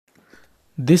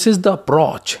This is the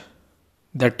approach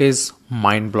that is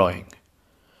mind blowing.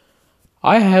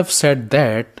 I have said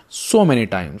that so many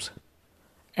times,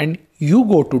 and you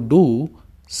go to do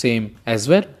same as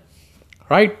well,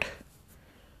 right?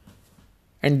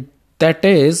 And that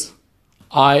is,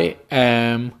 I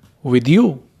am with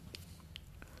you.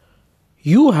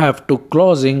 You have to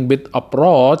closing with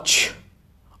approach,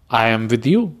 I am with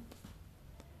you.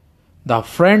 The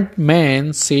front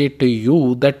man say to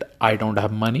you that I don't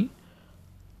have money,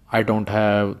 I don't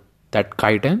have that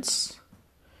guidance.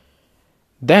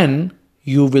 Then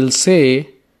you will say,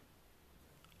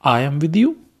 I am with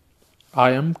you.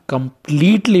 I am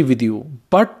completely with you.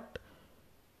 But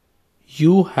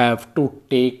you have to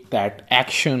take that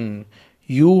action.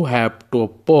 You have to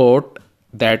put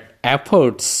that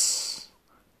efforts.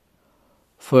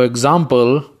 For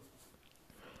example,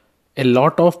 a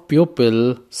lot of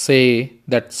people say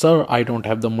that, sir, I don't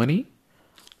have the money.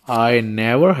 I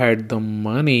never had the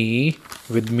money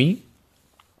with me.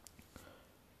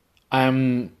 I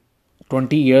am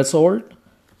 20 years old.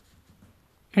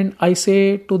 And I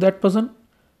say to that person,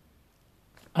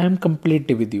 I am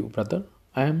completely with you, brother.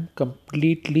 I am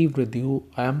completely with you.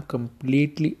 I am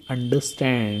completely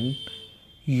understand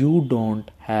you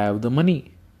don't have the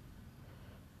money.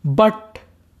 But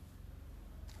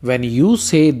when you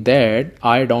say that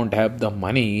I don't have the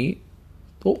money,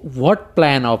 so what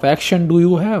plan of action do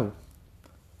you have?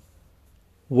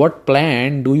 What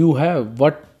plan do you have?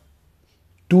 What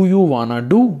do you wanna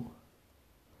do?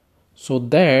 So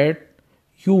that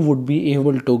you would be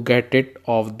able to get it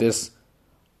of this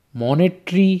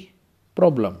monetary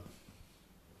problem.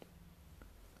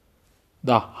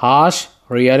 The harsh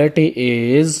reality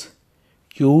is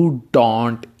you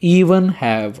don't even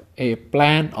have a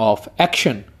plan of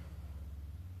action.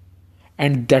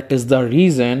 And that is the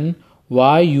reason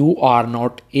why you are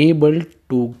not able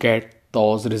to get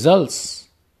those results.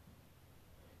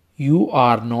 You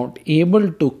are not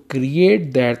able to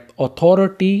create that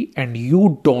authority and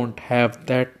you don't have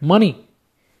that money.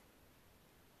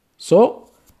 So,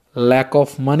 lack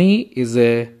of money is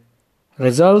a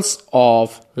result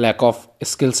of lack of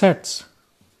skill sets.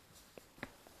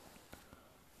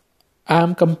 I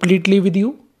am completely with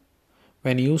you.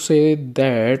 When you say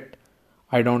that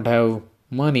I don't have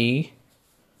money,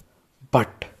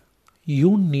 but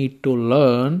you need to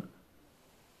learn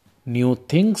new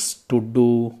things to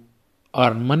do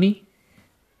earn money.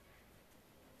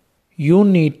 You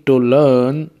need to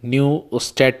learn new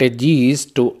strategies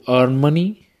to earn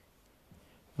money.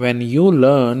 When you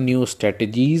learn new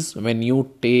strategies, when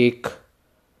you take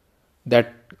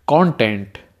that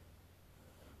content,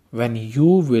 when you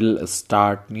will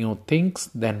start new things,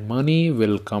 then money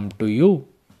will come to you.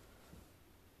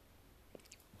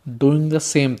 Doing the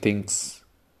same things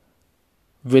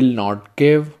will not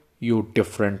give you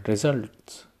different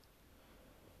results.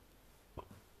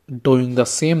 Doing the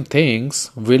same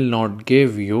things will not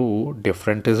give you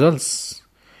different results.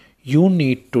 You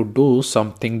need to do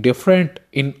something different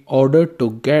in order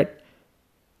to get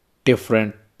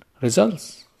different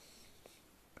results.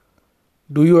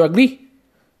 Do you agree?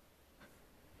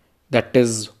 That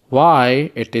is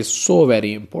why it is so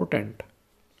very important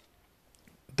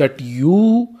that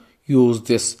you use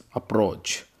this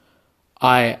approach.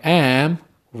 I am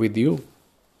with you.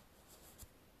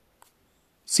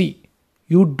 See,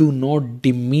 you do not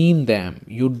demean them.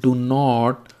 You do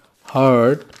not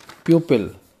hurt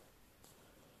people.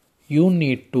 You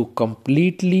need to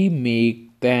completely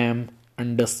make them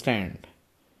understand.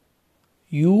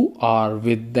 You are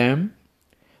with them,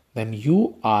 then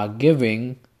you are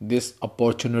giving this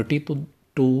opportunity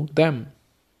to them.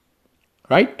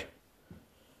 Right?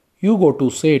 You go to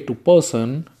say to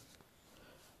person,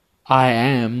 I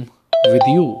am with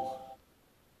you.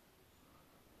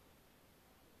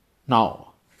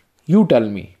 Now, you tell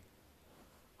me,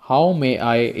 how may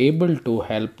I able to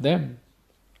help them?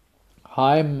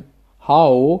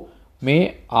 How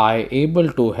may I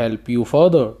able to help you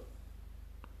further?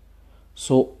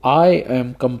 So I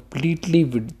am completely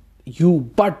with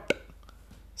you, but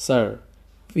sir,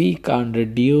 we can't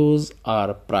reduce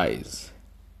our price.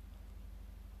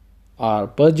 Our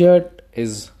budget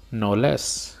is no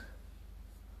less.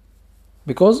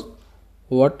 Because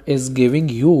what is giving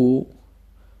you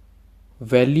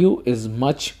value is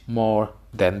much more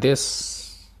than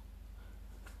this.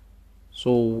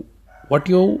 So what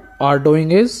you are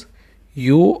doing is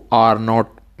you are not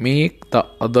make the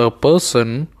other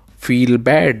person feel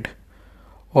bad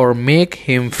or make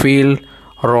him feel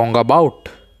wrong about,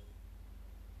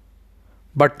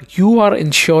 but you are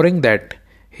ensuring that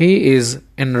he is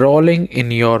enrolling in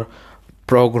your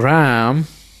program.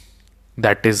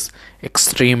 That is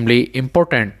extremely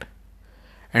important.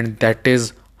 and that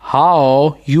is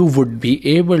how you would be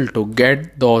able to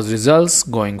get those results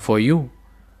going for you.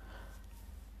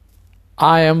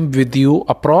 I am with you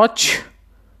approach,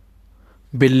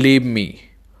 believe me,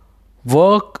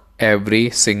 work every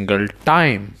single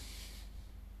time.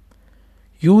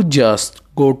 You just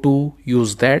go to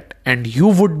use that and you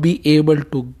would be able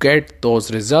to get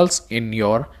those results in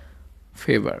your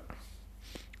favor.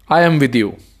 I am with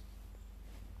you.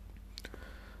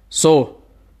 So,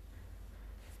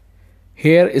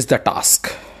 here is the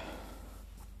task.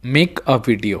 Make a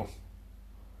video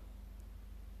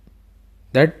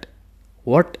that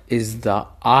what is the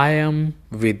I am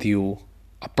with you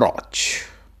approach.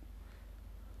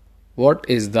 What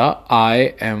is the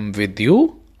I am with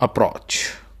you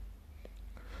approach?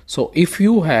 So if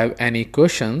you have any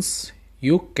questions,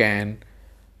 you can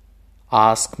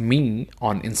ask me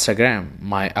on Instagram.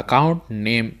 My account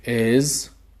name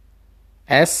is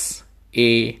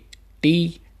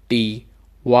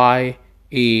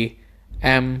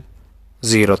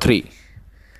SATTYAM03.